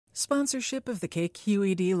Sponsorship of the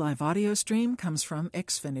KQED live audio stream comes from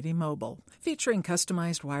Xfinity Mobile, featuring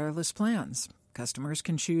customized wireless plans. Customers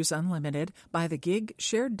can choose unlimited, by the gig,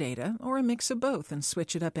 shared data, or a mix of both and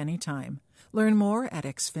switch it up anytime. Learn more at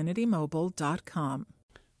xfinitymobile.com.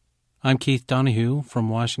 I'm Keith Donohue from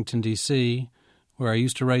Washington, D.C., where I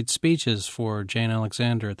used to write speeches for Jane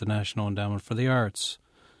Alexander at the National Endowment for the Arts.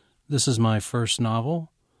 This is my first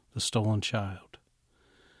novel, The Stolen Child.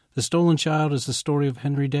 The Stolen Child is the story of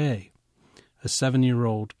Henry Day, a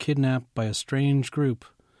 7-year-old kidnapped by a strange group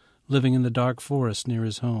living in the dark forest near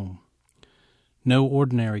his home. No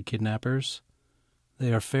ordinary kidnappers.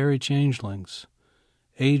 They are fairy changelings,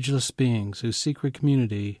 ageless beings whose secret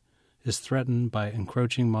community is threatened by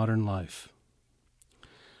encroaching modern life.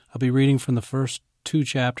 I'll be reading from the first 2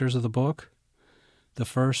 chapters of the book, the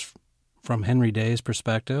first from Henry Day's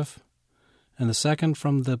perspective, and the second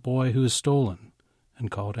from the boy who is stolen and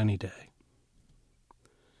called Any Day.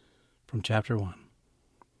 From Chapter 1.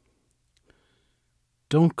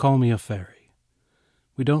 Don't call me a fairy.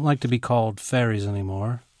 We don't like to be called fairies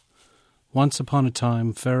anymore. Once upon a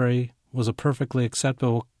time, fairy was a perfectly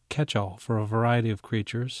acceptable catch-all for a variety of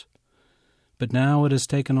creatures, but now it has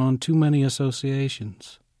taken on too many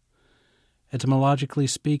associations. Etymologically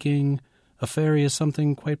speaking, a fairy is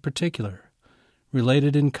something quite particular,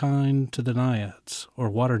 related in kind to the naiads, or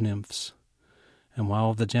water nymphs, and while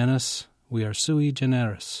of the genus, we are sui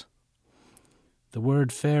generis. The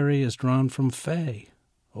word fairy is drawn from fée,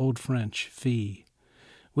 Old French, fée,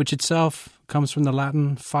 which itself comes from the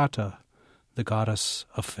Latin fata, the goddess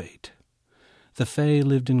of fate. The fée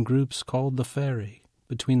lived in groups called the fairy,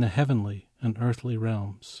 between the heavenly and earthly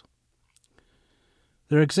realms.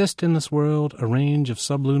 There exist in this world a range of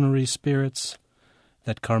sublunary spirits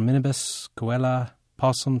that carminibus coela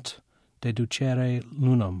possunt deducere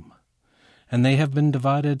lunam, and they have been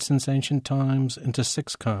divided since ancient times into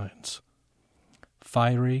 6 kinds: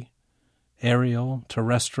 fiery, aerial,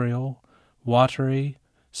 terrestrial, watery,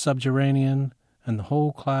 subterranean, and the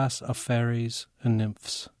whole class of fairies and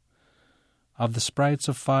nymphs. Of the sprites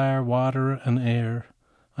of fire, water, and air,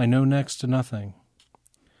 I know next to nothing,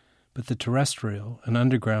 but the terrestrial and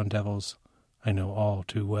underground devils I know all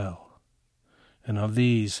too well. And of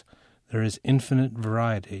these there is infinite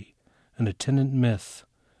variety and attendant myth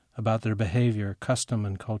about their behavior, custom,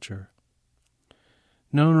 and culture.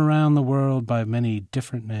 Known around the world by many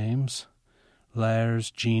different names,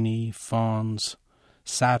 lares, genii, fauns,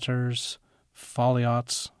 satyrs,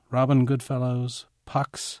 foliots, Robin Goodfellows,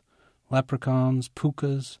 pucks, leprechauns,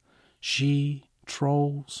 pukas, she,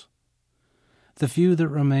 trolls. The few that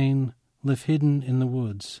remain live hidden in the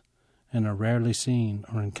woods and are rarely seen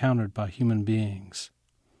or encountered by human beings.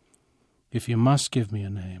 If you must give me a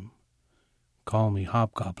name, call me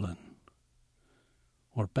Hobgoblin.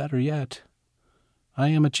 Or better yet, I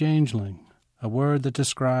am a changeling, a word that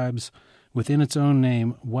describes within its own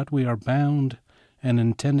name what we are bound and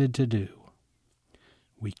intended to do.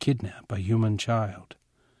 We kidnap a human child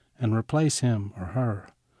and replace him or her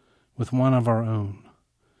with one of our own.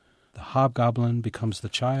 The hobgoblin becomes the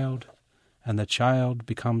child, and the child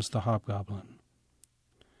becomes the hobgoblin.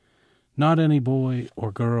 Not any boy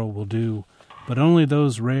or girl will do, but only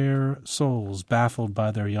those rare souls baffled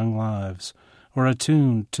by their young lives or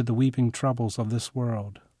attuned to the weeping troubles of this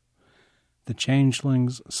world. The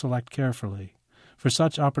changelings select carefully, for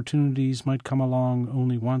such opportunities might come along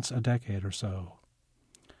only once a decade or so.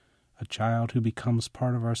 A child who becomes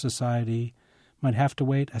part of our society might have to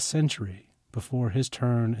wait a century before his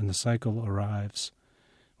turn in the cycle arrives,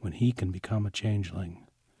 when he can become a changeling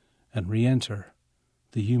and re-enter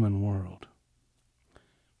the human world.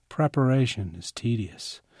 Preparation is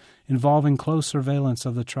tedious, involving close surveillance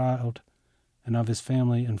of the child and of his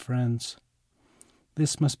family and friends.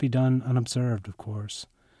 This must be done unobserved, of course,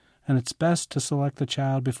 and it's best to select the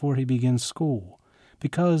child before he begins school,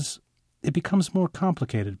 because it becomes more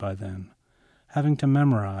complicated by then, having to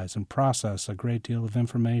memorize and process a great deal of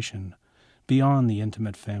information beyond the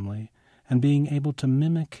intimate family, and being able to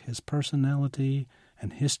mimic his personality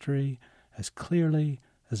and history as clearly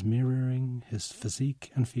as mirroring his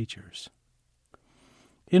physique and features.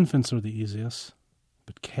 Infants are the easiest,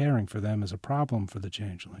 but caring for them is a problem for the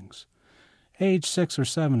changelings. Age 6 or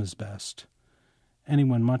 7 is best.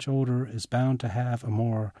 Anyone much older is bound to have a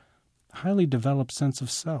more highly developed sense of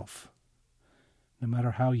self. No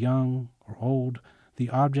matter how young or old, the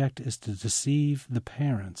object is to deceive the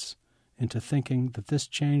parents into thinking that this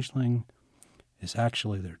changeling is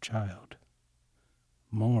actually their child.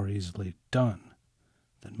 More easily done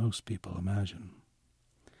than most people imagine.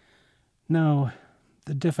 No,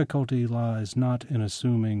 the difficulty lies not in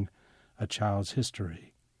assuming a child's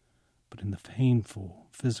history, but in the painful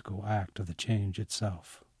physical act of the change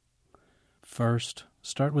itself. First,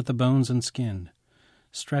 start with the bones and skin,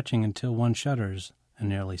 stretching until one shudders and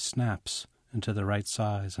nearly snaps into the right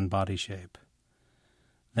size and body shape.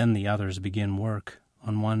 Then the others begin work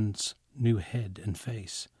on one's new head and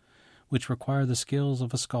face, which require the skills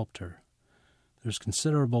of a sculptor. There's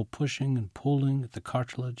considerable pushing and pulling at the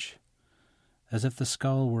cartilage, as if the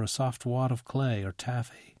skull were a soft wad of clay or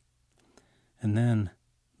taffy. And then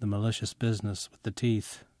the malicious business with the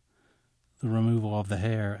teeth, the removal of the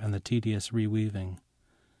hair, and the tedious reweaving.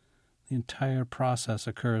 The entire process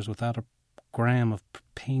occurs without a gram of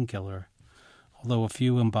painkiller, although a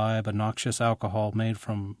few imbibe a noxious alcohol made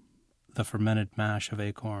from the fermented mash of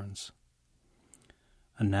acorns.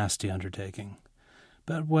 A nasty undertaking,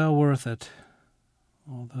 but well worth it,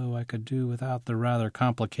 although I could do without the rather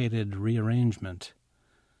complicated rearrangement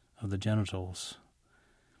of the genitals.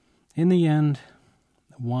 In the end,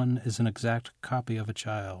 one is an exact copy of a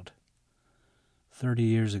child. 30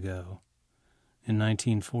 years ago, in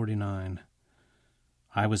 1949,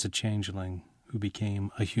 I was a changeling who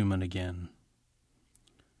became a human again.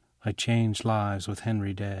 I changed lives with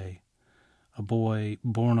Henry Day, a boy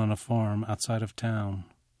born on a farm outside of town.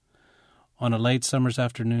 On a late summer's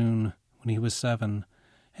afternoon, when he was 7,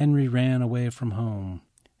 Henry ran away from home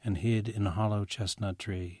and hid in a hollow chestnut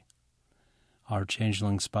tree. Our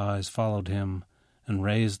changeling spies followed him and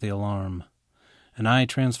raised the alarm, and I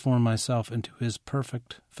transformed myself into his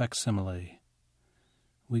perfect facsimile.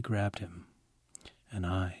 We grabbed him, and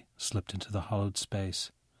I slipped into the hollowed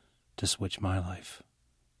space to switch my life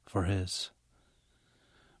for his.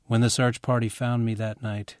 When the search party found me that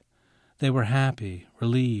night, they were happy,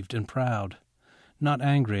 relieved, and proud, not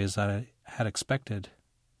angry as I had expected.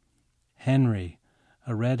 Henry,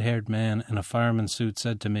 a red-haired man in a fireman's suit,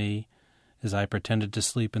 said to me, as I pretended to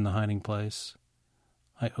sleep in the hiding place.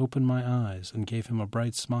 I opened my eyes and gave him a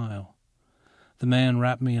bright smile. The man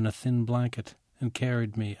wrapped me in a thin blanket and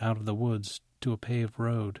carried me out of the woods to a paved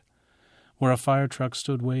road, where a fire truck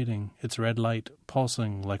stood waiting, its red light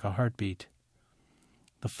pulsing like a heartbeat.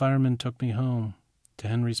 The fireman took me home, to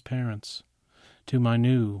Henry's parents, to my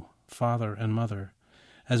new father and mother.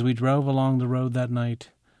 As we drove along the road that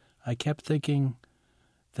night, I kept thinking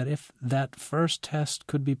that if that first test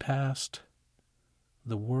could be passed,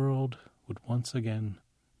 the world would once again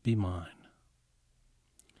be mine.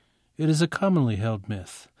 It is a commonly held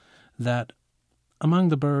myth that among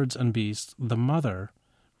the birds and beasts, the mother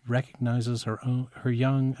recognizes her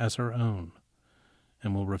young as her own,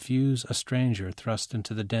 and will refuse a stranger thrust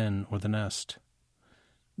into the den or the nest.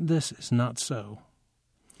 This is not so.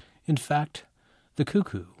 In fact, the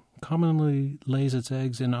cuckoo commonly lays its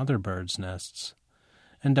eggs in other birds' nests,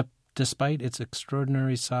 and despite its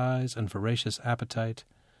extraordinary size and voracious appetite,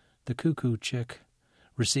 the cuckoo chick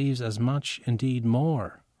receives as much, indeed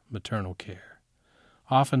more, maternal care,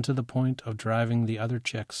 often to the point of driving the other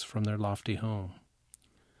chicks from their lofty home.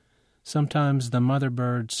 Sometimes the mother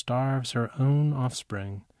bird starves her own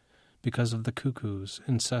offspring because of the cuckoo's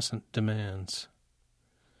incessant demands.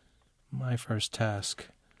 My first task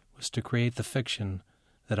was to create the fiction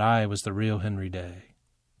that I was the real Henry Day.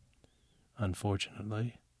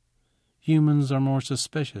 Unfortunately, humans are more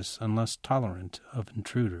suspicious and less tolerant of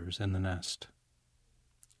intruders in the nest.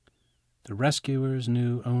 The rescuers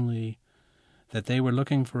knew only that they were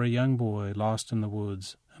looking for a young boy lost in the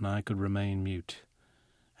woods, and I could remain mute.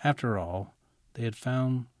 After all, they had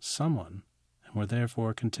found someone and were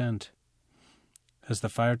therefore content. As the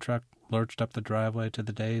fire truck lurched up the driveway to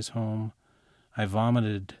the Day's home, I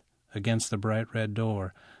vomited against the bright red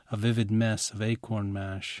door a vivid mess of acorn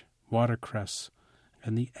mash, watercress,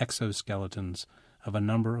 and the exoskeletons of a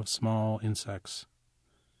number of small insects.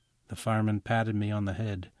 The fireman patted me on the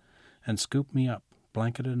head and scooped me up,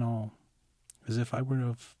 blanket and all, as if I were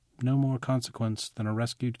of no more consequence than a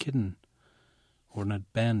rescued kitten or an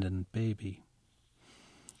abandoned baby.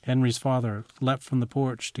 Henry's father leapt from the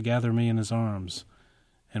porch to gather me in his arms,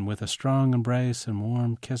 and with a strong embrace and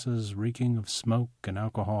warm kisses reeking of smoke and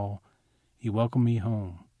alcohol, he welcomed me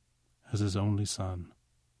home as his only son.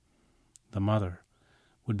 The mother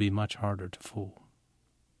would be much harder to fool.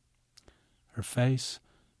 Her face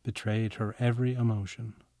betrayed her every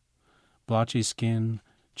emotion. Blotchy skin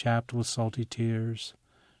chapped with salty tears,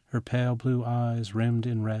 her pale blue eyes rimmed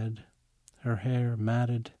in red, her hair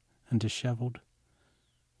matted and disheveled.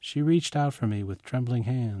 She reached out for me with trembling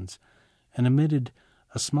hands and emitted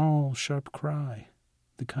a small, sharp cry,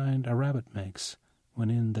 the kind a rabbit makes when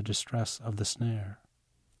in the distress of the snare.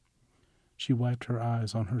 She wiped her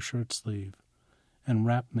eyes on her shirt sleeve and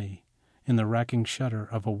wrapped me in the racking shudder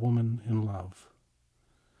of a woman in love.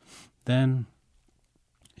 Then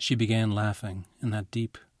She began laughing in that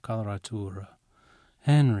deep coloratura.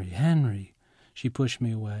 "Henry, Henry!" She pushed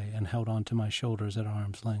me away and held on to my shoulders at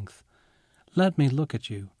arm's length. "Let me look at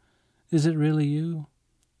you. Is it really you?"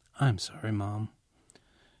 "I'm sorry, Mom."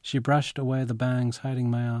 She brushed away the bangs hiding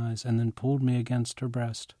my eyes and then pulled me against her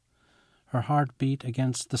breast. Her heart beat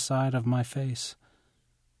against the side of my face,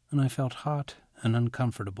 and I felt hot and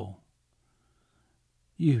uncomfortable.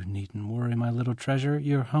 "You needn't worry, my little treasure.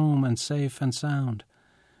 You're home and safe and sound,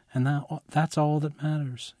 and that's all that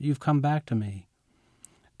matters. You've come back to me."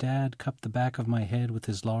 Dad cupped the back of my head with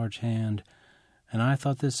his large hand, and I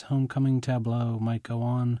thought this homecoming tableau might go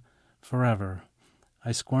on forever.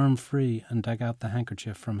 I squirmed free and dug out the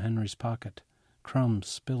handkerchief from Henry's pocket, crumbs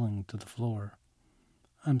spilling to the floor.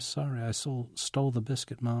 "I'm sorry I stole the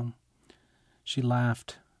biscuit, Mom." She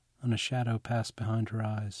laughed, and a shadow passed behind her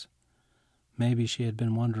eyes. Maybe she had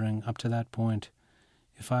been wondering up to that point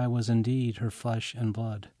if I was indeed her flesh and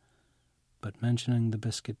blood, but mentioning the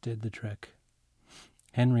biscuit did the trick.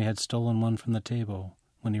 Henry had stolen one from the table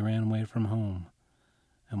when he ran away from home,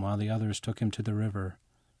 and while the others took him to the river,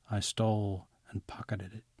 I stole and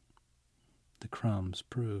pocketed it. The crumbs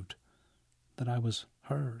proved that I was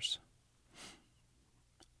hers.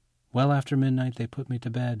 Well after midnight they put me to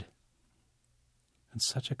bed, and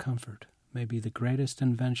such a comfort may be the greatest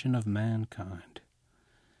invention of mankind.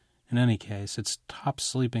 In any case, it's top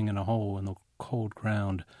sleeping in a hole in the cold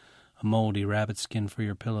ground, a moldy rabbit skin for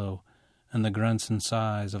your pillow, and the grunts and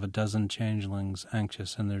sighs of a dozen changelings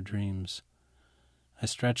anxious in their dreams. I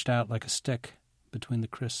stretched out like a stick between the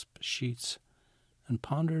crisp sheets and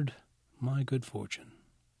pondered my good fortune.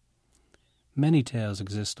 Many tales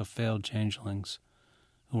exist of failed changelings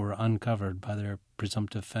who were uncovered by their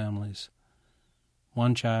presumptive families.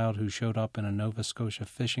 One child who showed up in a Nova Scotia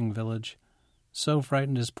fishing village so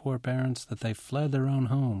frightened his poor parents that they fled their own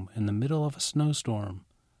home in the middle of a snowstorm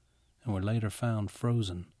and were later found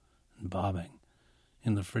frozen and bobbing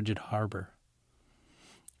in the frigid harbor.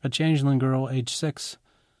 A changeling girl, aged 6,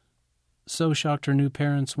 so shocked her new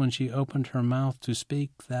parents when she opened her mouth to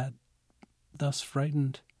speak that, thus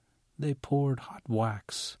frightened, they poured hot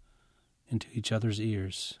wax into each other's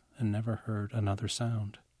ears and never heard another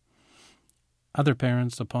sound. Other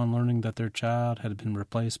parents, upon learning that their child had been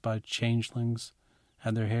replaced by changelings,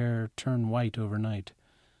 had their hair turn white overnight,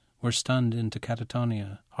 were stunned into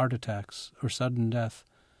catatonia, heart attacks, or sudden death.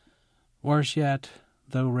 Worse yet,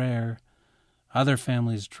 though rare, other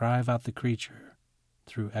families drive out the creature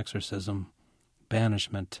through exorcism,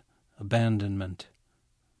 banishment, abandonment,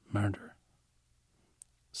 murder.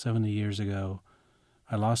 70 years ago,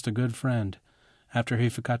 I lost a good friend after he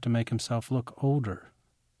forgot to make himself look older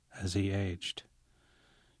as he aged.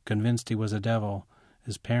 Convinced he was a devil,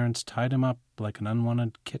 his parents tied him up like an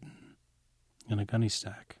unwanted kitten in a gunny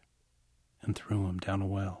sack and threw him down a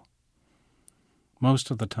well.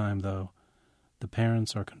 Most of the time, though, the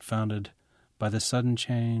parents are confounded by the sudden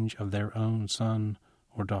change of their own son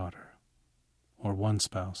or daughter, or one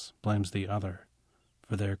spouse blames the other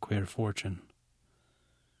for their queer fortune.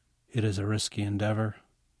 It is a risky endeavor,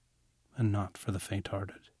 and not for the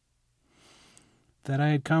faint-hearted. That I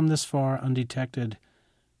had come this far undetected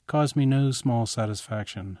caused me no small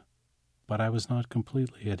satisfaction, but I was not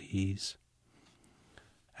completely at ease.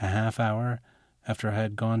 A half hour after I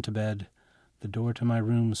had gone to bed, the door to my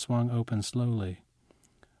room swung open slowly.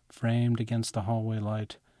 Framed against the hallway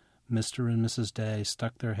light, Mr. and Mrs. Day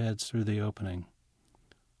stuck their heads through the opening.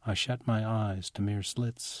 I shut my eyes to mere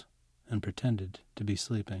slits and pretended to be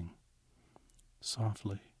sleeping.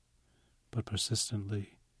 Softly, but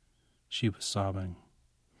persistently, she was sobbing.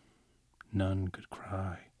 None could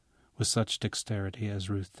cry with such dexterity as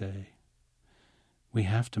Ruth Day. "We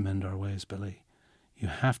have to mend our ways, Billy. You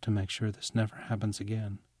have to make sure this never happens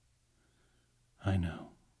again." "I know.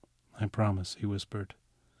 I promise," he whispered.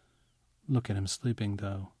 "Look at him sleeping,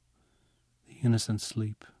 though. The innocent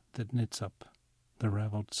sleep that knits up the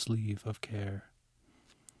raveled sleeve of care."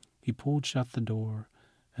 He pulled shut the door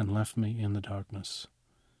and left me in the darkness.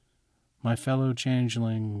 My fellow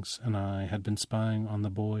changelings and I had been spying on the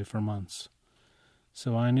boy for months,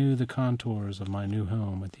 so I knew the contours of my new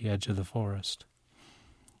home at the edge of the forest.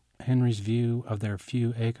 Henry's view of their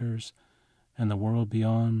few acres and the world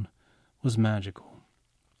beyond was magical.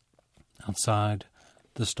 Outside,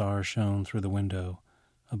 the stars shone through the window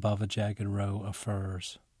above a jagged row of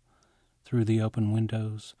firs. Through the open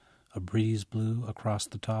windows, a breeze blew across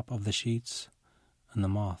the top of the sheets, and the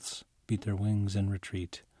moths beat their wings in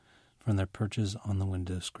retreat from their perches on the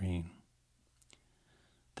window screen.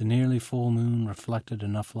 The nearly full moon reflected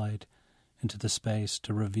enough light into the space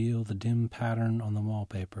to reveal the dim pattern on the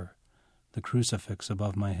wallpaper, the crucifix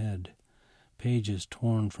above my head, pages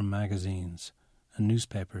torn from magazines and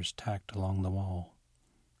newspapers tacked along the wall.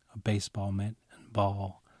 A baseball mitt and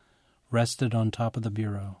ball rested on top of the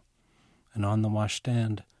bureau, and on the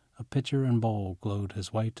washstand a pitcher and bowl glowed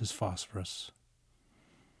as white as phosphorus.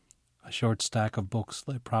 A short stack of books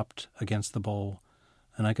lay propped against the bowl,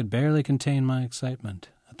 and I could barely contain my excitement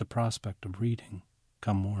at the prospect of reading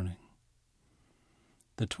come morning.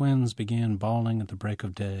 The twins began bawling at the break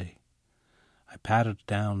of day. I pattered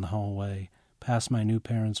down the hallway, past my new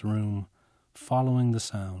parents' room, following the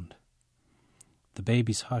sound. The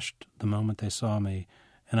babies hushed the moment they saw me,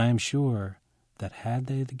 and I am sure that had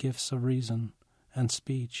they the gifts of reason and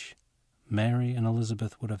speech, Mary and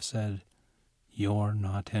Elizabeth would have said, "You're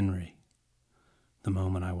not Henry," the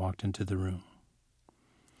moment I walked into the room.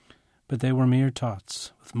 But they were mere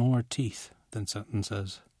tots with more teeth than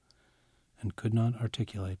sentences, and could not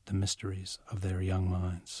articulate the mysteries of their young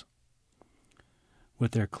minds.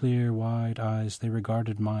 With their clear, wide eyes they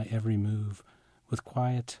regarded my every move with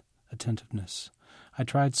quiet attentiveness. I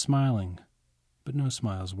tried smiling, but no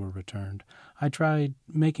smiles were returned. I tried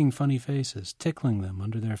making funny faces, tickling them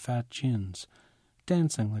under their fat chins,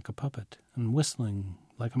 dancing like a puppet, and whistling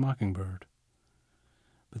like a mockingbird.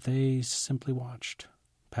 But they simply watched,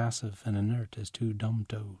 passive and inert as two dumb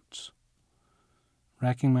toads.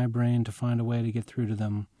 Racking my brain to find a way to get through to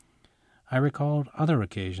them, I recalled other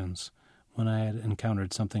occasions when I had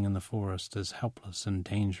encountered something in the forest as helpless and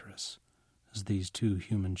dangerous as these two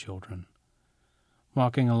human children.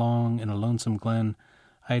 Walking along in a lonesome glen,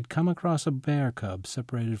 I had come across a bear cub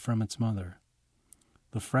separated from its mother.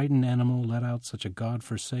 The frightened animal let out such a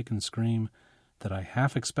God-forsaken scream that I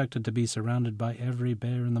half expected to be surrounded by every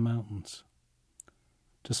bear in the mountains.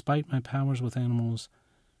 Despite my powers with animals,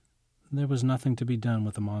 there was nothing to be done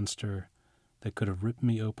with the monster that could have ripped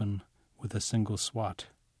me open with a single swat.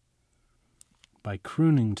 By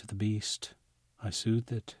crooning to the beast, I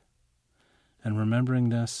soothed it, and remembering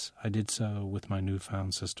this, I did so with my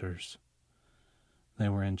newfound sisters. They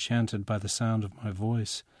were enchanted by the sound of my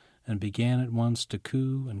voice and began at once to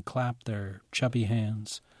coo and clap their chubby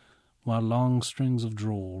hands, while long strings of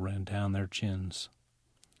drool ran down their chins.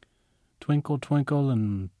 Twinkle, Twinkle,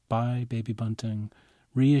 and Bye, Baby Bunting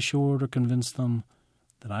reassured or convinced them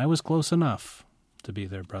that I was close enough to be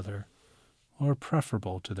their brother, or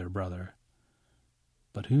preferable to their brother.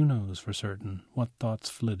 But who knows for certain what thoughts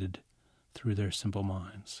flitted through their simple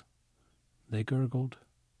minds. They gurgled,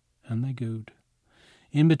 and they gooed.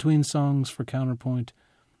 In between songs for counterpoint,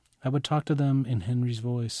 I would talk to them in Henry's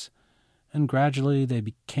voice, and gradually they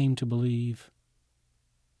came to believe,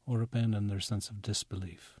 or abandon their sense of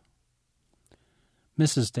disbelief.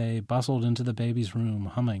 Mrs. Day bustled into the baby's room,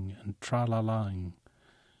 humming and tra-la-laing.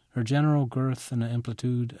 Her general girth and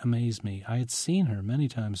amplitude amazed me. I had seen her many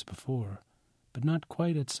times before, but not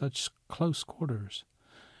quite at such close quarters.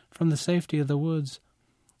 From the safety of the woods,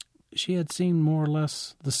 she had seemed more or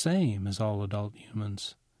less the same as all adult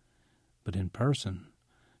humans. But in person,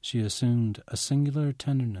 she assumed a singular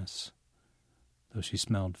tenderness, though she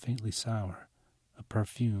smelled faintly sour, a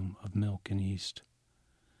perfume of milk and yeast.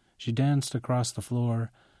 She danced across the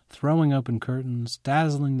floor, throwing open curtains,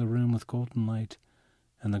 dazzling the room with golden light,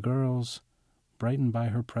 and the girls, brightened by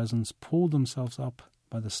her presence, pulled themselves up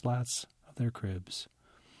by the slats of their cribs.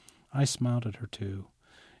 I smiled at her, too.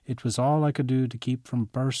 It was all I could do to keep from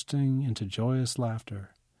bursting into joyous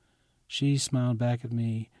laughter. She smiled back at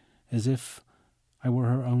me as if I were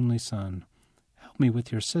her only son. "Help me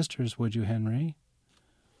with your sisters, would you, Henry?"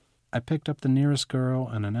 I picked up the nearest girl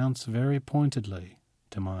and announced very pointedly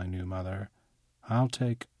to my new mother, "I'll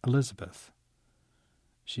take Elizabeth."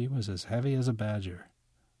 She was as heavy as a badger.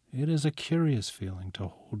 It is a curious feeling to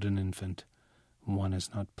hold an infant one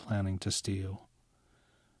is not planning to steal.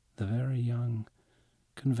 The very young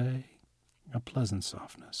convey a pleasant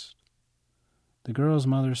softness. The girl's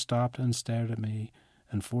mother stopped and stared at me,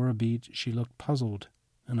 and for a beat she looked puzzled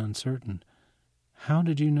and uncertain. "How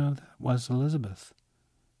did you know that was Elizabeth?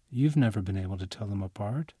 You've never been able to tell them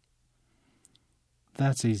apart."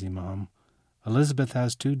 "That's easy, Mom. Elizabeth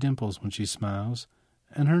has 2 dimples when she smiles,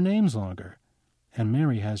 and her name's longer, and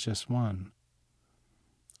Mary has just 1.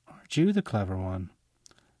 Aren't you the clever one?"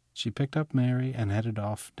 She picked up Mary and headed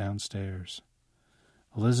off downstairs.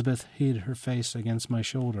 Elizabeth hid her face against my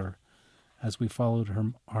shoulder as we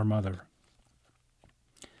followed our mother.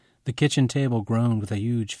 The kitchen table groaned with a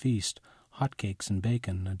huge feast, hotcakes and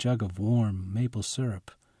bacon, a jug of warm maple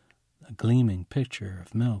syrup, a gleaming pitcher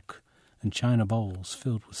of milk, and china bowls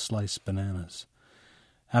filled with sliced bananas.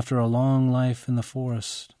 After a long life in the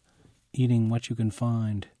forest, eating what you can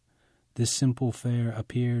find, this simple fare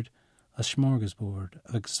appeared a smorgasbord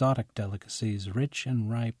of exotic delicacies, rich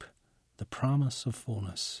and ripe, the promise of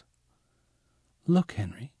fullness. "Look,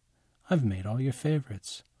 Henry, I've made all your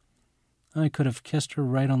favorites." I could have kissed her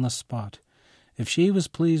right on the spot. If she was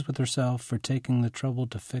pleased with herself for taking the trouble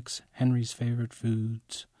to fix Henry's favorite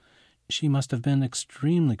foods, she must have been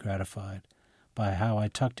extremely gratified by how I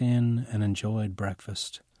tucked in and enjoyed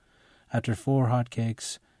breakfast. After 4 hot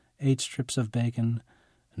cakes, 8 strips of bacon,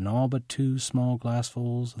 and all but 2 small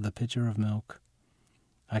glassfuls of the pitcher of milk,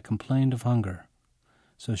 I complained of hunger,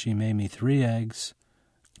 so she made me 3 eggs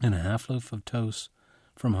and a half loaf of toast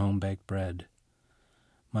from home-baked bread.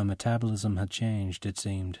 My metabolism had changed, it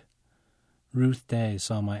seemed. Ruth Day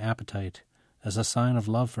saw my appetite as a sign of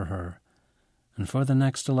love for her, and for the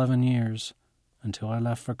next 11 years, until I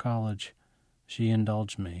left for college, she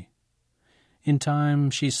indulged me. In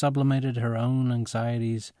time, she sublimated her own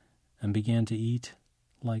anxieties and began to eat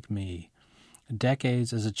like me.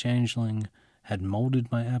 Decades as a changeling had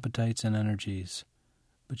molded my appetites and energies,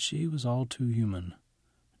 but she was all too human,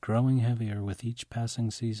 growing heavier with each passing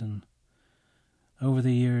season. Over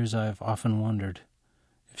the years, I have often wondered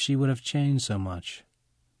if she would have changed so much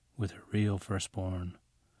with her real firstborn,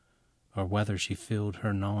 or whether she filled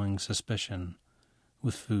her gnawing suspicion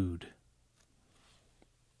with food.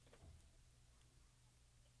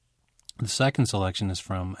 The second selection is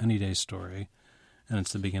from Any Day Story, and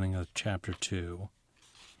it's the beginning of chapter 2.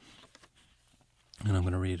 And I'm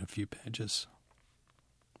going to read a few pages.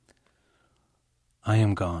 I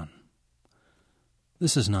am gone.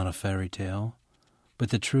 This is not a fairy tale,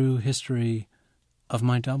 but the true history of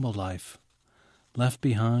my double life, left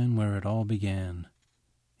behind where it all began,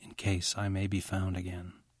 in case I may be found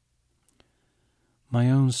again. My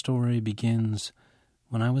own story begins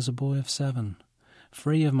when I was a boy of 7,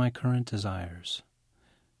 free of my current desires.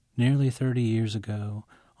 Nearly 30 years ago,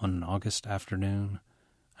 on an August afternoon,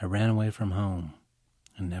 I ran away from home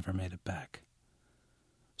and never made it back.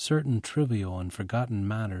 Certain trivial and forgotten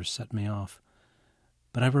matters set me off,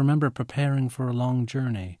 but I remember preparing for a long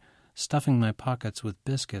journey, stuffing my pockets with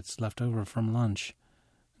biscuits left over from lunch,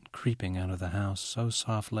 and creeping out of the house so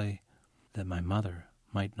softly that my mother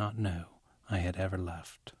might not know I had ever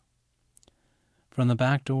left. From the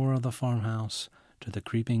back door of the farmhouse to the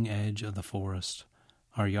creeping edge of the forest,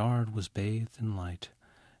 our yard was bathed in light,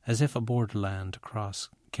 as if a borderland to cross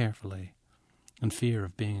carefully, in fear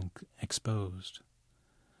of being exposed.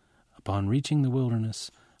 Upon reaching the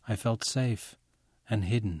wilderness, I felt safe and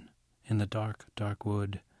hidden in the dark, dark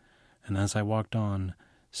wood, and as I walked on,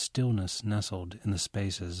 stillness nestled in the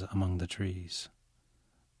spaces among the trees.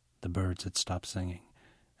 The birds had stopped singing,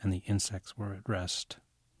 and the insects were at rest.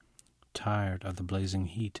 Tired of the blazing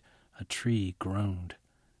heat, a tree groaned,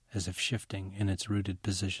 as if shifting in its rooted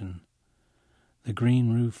position. The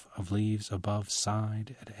green roof of leaves above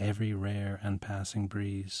sighed at every rare and passing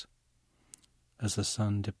breeze. As the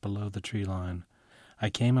sun dipped below the tree line, I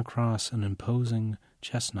came across an imposing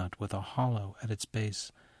chestnut with a hollow at its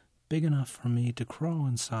base, big enough for me to crawl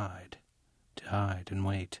inside, to hide and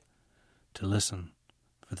wait, to listen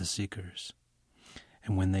for the seekers.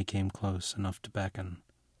 And when they came close enough to beckon,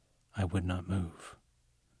 I would not move.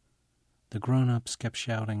 The grown-ups kept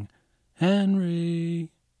shouting,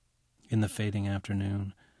 "Henry!" in the fading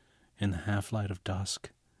afternoon, in the half-light of dusk,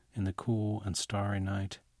 in the cool and starry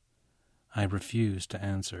night. I refused to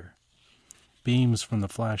answer. Beams from the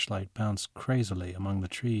flashlight bounced crazily among the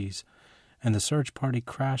trees, and the search party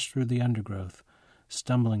crashed through the undergrowth,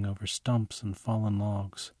 stumbling over stumps and fallen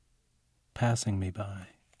logs, passing me by.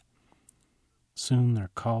 Soon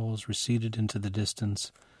their calls receded into the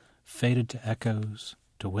distance, faded to echoes,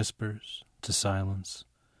 to whispers, to silence.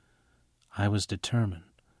 I was determined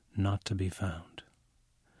not to be found.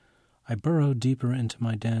 I burrowed deeper into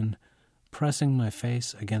my den, pressing my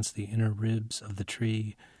face against the inner ribs of the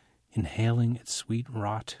tree, inhaling its sweet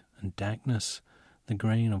rot and dankness, the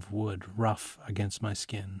grain of wood rough against my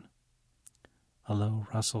skin. A low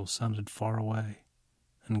rustle sounded far away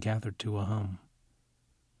and gathered to a hum.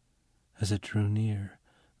 As it drew near,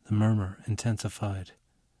 the murmur intensified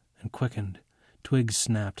and quickened. Twigs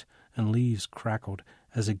snapped and leaves crackled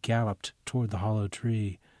as it galloped toward the hollow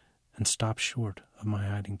tree and stopped short of my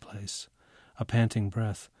hiding place. A panting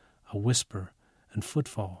breath, a whisper, and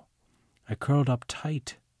footfall. I curled up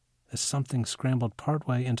tight as something scrambled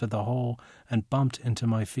partway into the hole and bumped into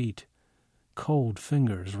my feet. Cold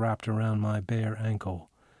fingers wrapped around my bare ankle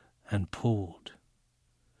and pulled.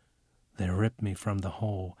 They ripped me from the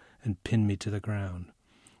hole and pinned me to the ground.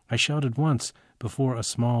 I shouted once before a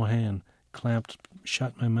small hand clamped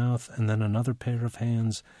shut my mouth, and then another pair of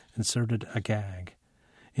hands inserted a gag.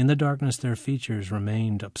 In the darkness their features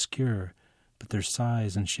remained obscure, but their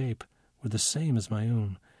size and shape were the same as my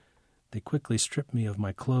own. They quickly stripped me of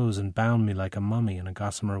my clothes and bound me like a mummy in a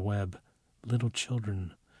gossamer web. Little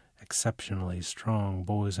children, exceptionally strong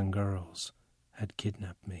boys and girls, had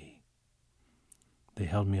kidnapped me. They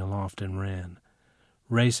held me aloft and ran.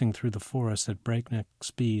 Racing through the forest at breakneck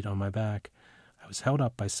speed on my back, I was held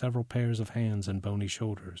up by several pairs of hands and bony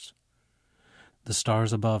shoulders. The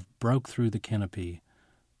stars above broke through the canopy,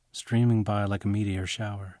 streaming by like a meteor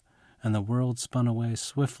shower, and the world spun away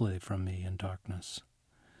swiftly from me in darkness.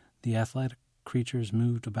 The athletic creatures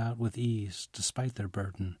moved about with ease, despite their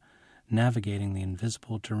burden, navigating the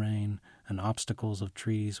invisible terrain and obstacles of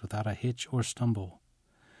trees without a hitch or stumble.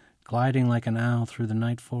 Gliding like an owl through the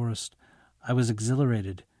night forest, I was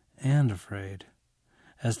exhilarated and afraid.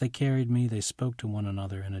 As they carried me, they spoke to one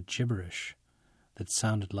another in a gibberish that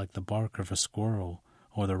sounded like the bark of a squirrel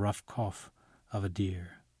or the rough cough of a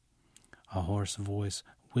deer. A hoarse voice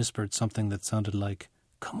whispered something that sounded like,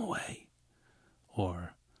 "Come away,"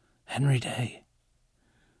 or "Henry Day."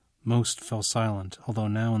 Most fell silent, although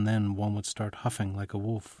now and then one would start huffing like a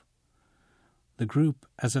wolf. The group,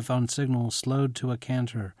 as if on signal, slowed to a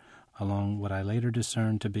canter along what I later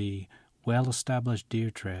discerned to be well-established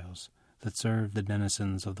deer trails that served the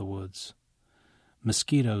denizens of the woods.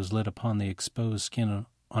 Mosquitoes lit upon the exposed skin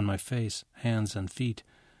on my face, hands, and feet,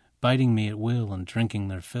 biting me at will and drinking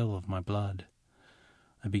their fill of my blood.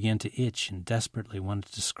 I began to itch and desperately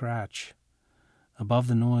wanted to scratch. Above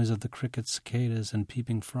the noise of the crickets, cicadas, and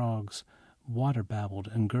peeping frogs, water babbled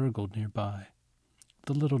and gurgled nearby.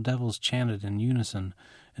 The little devils chanted in unison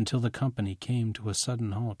until the company came to a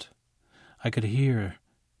sudden halt. I could hear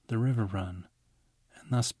the river run,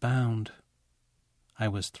 and thus bound, I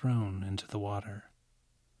was thrown into the water.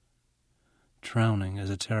 Drowning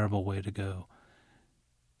is a terrible way to go.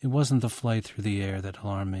 It wasn't the flight through the air that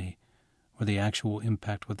alarmed me, or the actual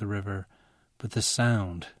impact with the river, but the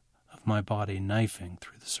sound of my body knifing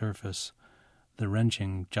through the surface. The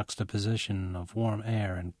wrenching juxtaposition of warm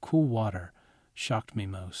air and cool water shocked me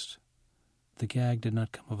most. The gag did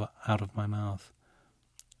not come out of my mouth.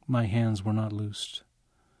 My hands were not loosed.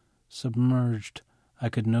 Submerged, I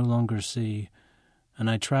could no longer see, and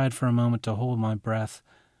I tried for a moment to hold my breath,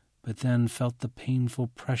 but then felt the painful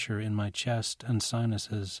pressure in my chest and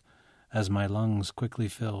sinuses as my lungs quickly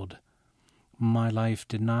filled. My life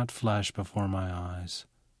did not flash before my eyes.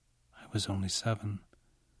 I was only 7,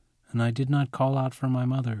 and I did not call out for my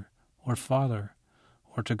mother or father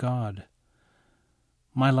or to God.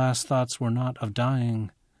 My last thoughts were not of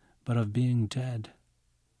dying, but of being dead.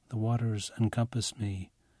 The waters encompassed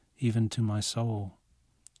me, even to my soul.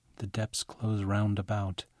 The depths closed round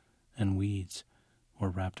about, and weeds were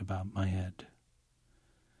wrapped about my head.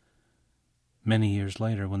 Many years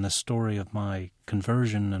later, when the story of my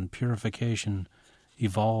conversion and purification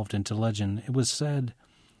evolved into legend, it was said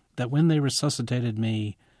that when they resuscitated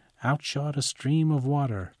me, out shot a stream of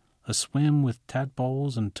water, a swim with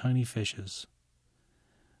tadpoles and tiny fishes.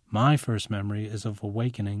 My first memory is of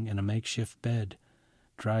awakening in a makeshift bed,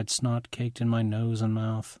 dried snot caked in my nose and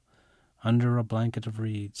mouth, under a blanket of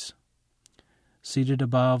reeds. Seated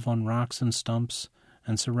above on rocks and stumps,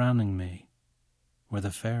 and surrounding me, were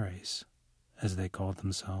the fairies, as they called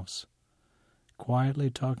themselves, quietly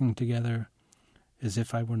talking together as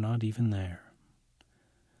if I were not even there.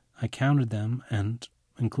 I counted them, and,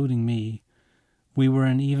 including me, we were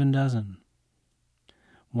an even dozen.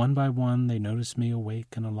 One by one they noticed me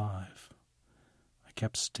awake and alive. I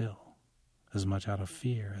kept still, as much out of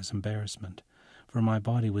fear as embarrassment, for my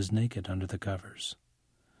body was naked under the covers.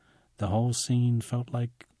 The whole scene felt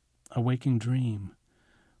like a waking dream,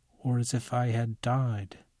 or as if I had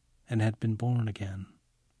died and had been born again.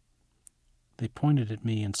 They pointed at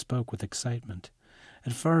me and spoke with excitement.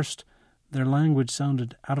 At first, their language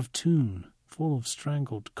sounded out of tune, full of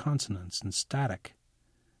strangled consonants and static.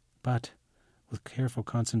 But, with careful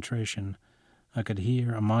concentration, I could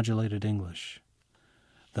hear a modulated English.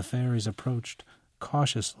 The fairies approached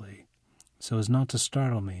cautiously, so as not to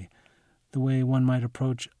startle me, the way one might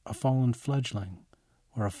approach a fallen fledgling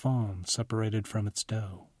or a fawn separated from its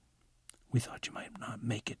doe. "We thought you might not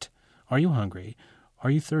make it. Are you hungry? Are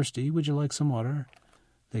you thirsty? Would you like some water?"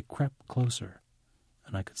 They crept closer,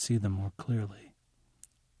 and I could see them more clearly.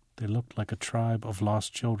 They looked like a tribe of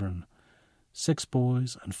lost children, 6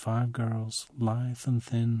 boys and 5 girls, lithe and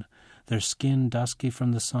thin, their skin dusky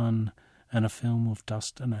from the sun and a film of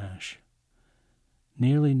dust and ash.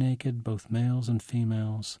 Nearly naked, both males and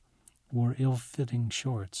females wore ill-fitting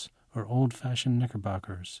shorts or old-fashioned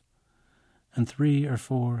knickerbockers, and 3 or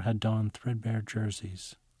 4 had donned threadbare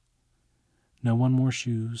jerseys. No one wore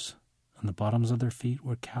shoes, and the bottoms of their feet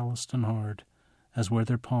were calloused and hard, as were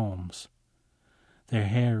their palms. Their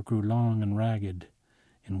hair grew long and ragged,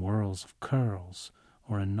 in whirls of curls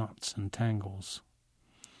or in knots and tangles.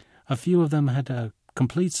 A few of them had a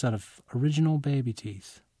complete set of original baby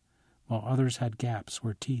teeth, while others had gaps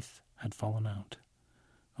where teeth had fallen out.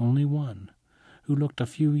 Only one, who looked a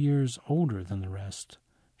few years older than the rest,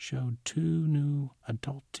 showed 2 new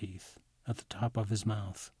adult teeth at the top of his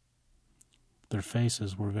mouth. Their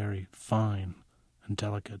faces were very fine and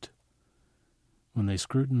delicate. When they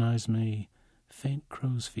scrutinized me, faint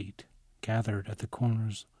crow's feet gathered at the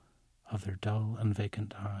corners of their dull and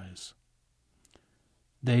vacant eyes.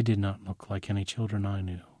 They did not look like any children I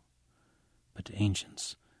knew, but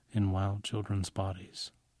ancients in wild children's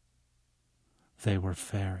bodies. They were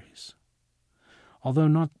fairies. Although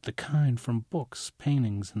not the kind from books,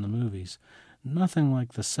 paintings, and the movies, nothing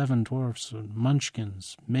like the 7 dwarfs or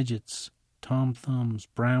munchkins, midgets, tom thumbs,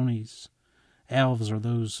 brownies, elves, or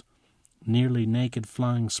those nearly naked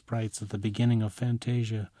flying sprites at the beginning of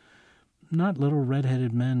Fantasia, not little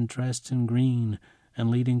red-headed men dressed in green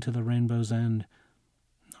and leading to the rainbow's end,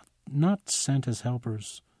 not sent as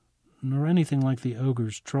helpers, nor anything like the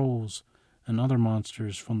ogres, trolls, and other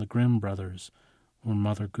monsters from the Grimm brothers or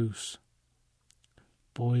Mother Goose.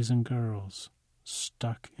 Boys and girls,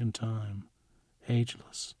 stuck in time,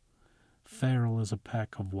 ageless, feral as a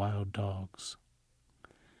pack of wild dogs.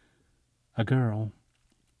 A girl,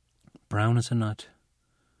 brown as a nut,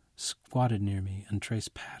 squatted near me and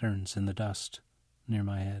traced patterns in the dust near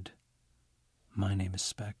my head. "My name is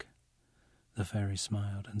Speck." The fairy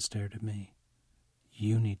smiled and stared at me.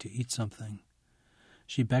 "You need to eat something."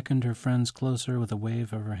 She beckoned her friends closer with a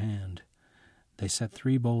wave of her hand. They set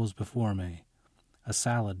 3 bowls before me, a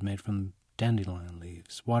salad made from dandelion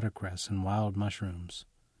leaves, watercress, and wild mushrooms,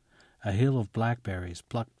 a hill of blackberries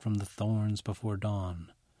plucked from the thorns before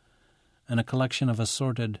dawn, and a collection of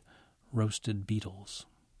assorted roasted beetles.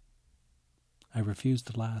 I refused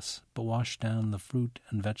the last, but washed down the fruit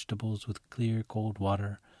and vegetables with clear, cold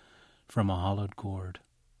water from a hollowed gourd.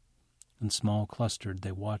 In small clustered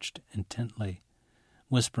they watched intently,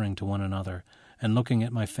 whispering to one another and looking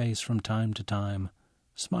at my face from time to time,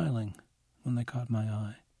 smiling when they caught my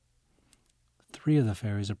eye. 3 of the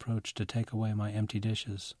fairies approached to take away my empty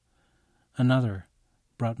dishes. Another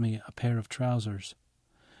brought me a pair of trousers.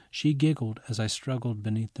 She giggled as I struggled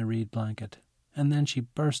beneath the reed blanket, and then she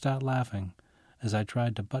burst out laughing as I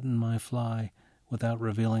tried to button my fly without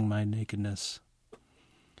revealing my nakedness.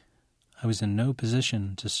 I was in no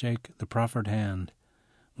position to shake the proffered hand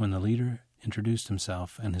when the leader introduced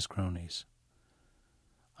himself and his cronies.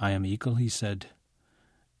 "I am Eagle," he said,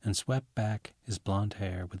 and swept back his blond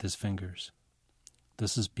hair with his fingers.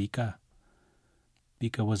 "This is Bika."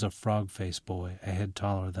 Bika was a frog-faced boy, a head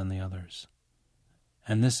taller than the others.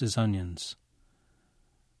 "And this is Onions."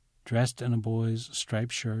 Dressed in a boy's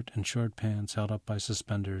striped shirt and short pants held up by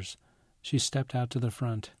suspenders, she stepped out to the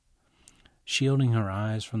front. Shielding her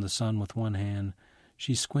eyes from the sun with one hand,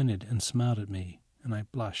 she squinted and smiled at me, and I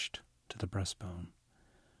blushed to the breastbone.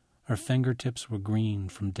 Her fingertips were green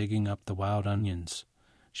from digging up the wild onions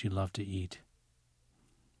she loved to eat.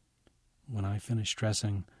 When I finished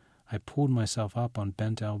dressing, I pulled myself up on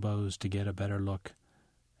bent elbows to get a better look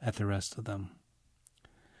at the rest of them.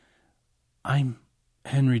 "I'm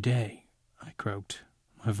Henry Day," I croaked,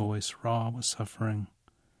 my voice raw with suffering.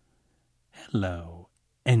 "Hello,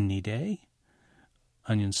 Any Day?"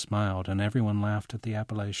 Onion smiled, and everyone laughed at the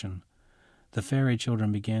appellation. The fairy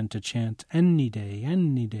children began to chant, "Any Day,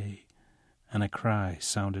 Any Day," and a cry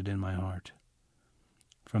sounded in my heart.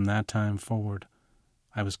 From that time forward,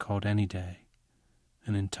 I was called Any Day,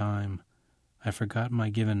 and in time I forgot my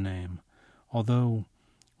given name, although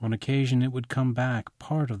on occasion it would come back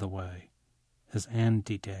part of the way as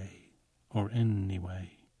Andy Day or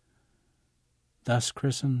Anyway. Thus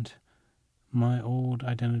christened, my old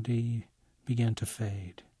identity began to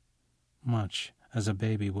fade, much as a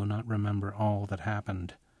baby will not remember all that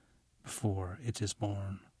happened before it is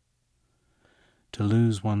born. To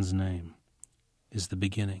lose one's name is the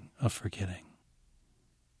beginning of forgetting.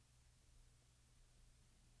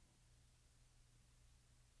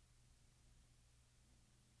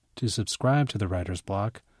 To subscribe to the Writer's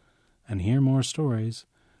Block and hear more stories,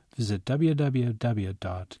 visit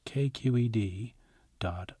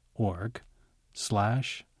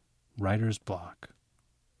www.kqed.org/writersblock.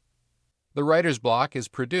 The Writer's Block is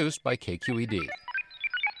produced by KQED.